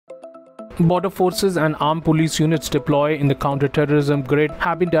Border forces and armed police units deployed in the counter-terrorism grid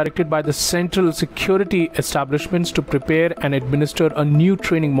have been directed by the central security establishments to prepare and administer a new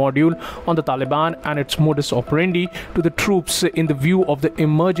training module on the Taliban and its modus operandi to the troops in the view of the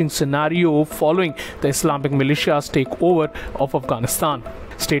emerging scenario following the Islamic militia's takeover of Afghanistan.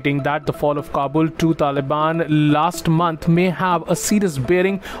 Stating that the fall of Kabul to Taliban last month may have a serious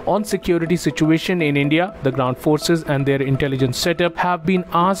bearing on security situation in India, the ground forces and their intelligence setup have been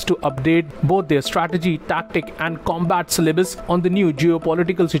asked to update both their strategy, tactic and combat syllabus on the new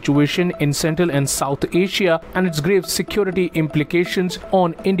geopolitical situation in Central and South Asia and its grave security implications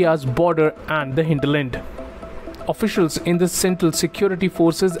on India's border and the hinterland. Officials in the Central Security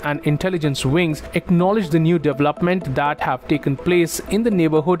Forces and intelligence wings acknowledge the new development that have taken place in the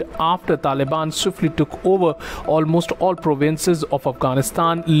neighborhood after Taliban swiftly took over almost all provinces of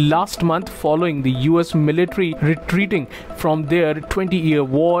Afghanistan last month following the US military retreating from their 20-year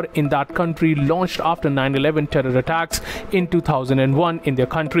war in that country launched after 9/11 terror attacks in 2001 in their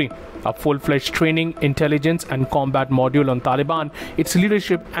country. A full-fledged training, intelligence and combat module on Taliban, its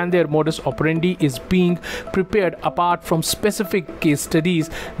leadership and their modus operandi is being prepared apart from specific case studies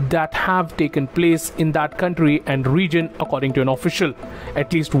that have taken place in that country and region, according to an official.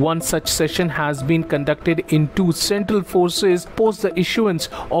 At least one such session has been conducted in two central forces post the issuance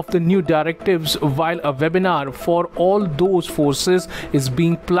of the new directives, while a webinar for all those forces is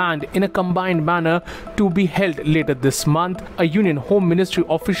being planned in a combined manner to be held later this month, a Union Home Ministry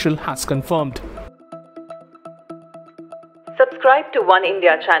official has confirmed. Subscribe to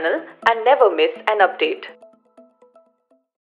Oneindia channel and never miss an update.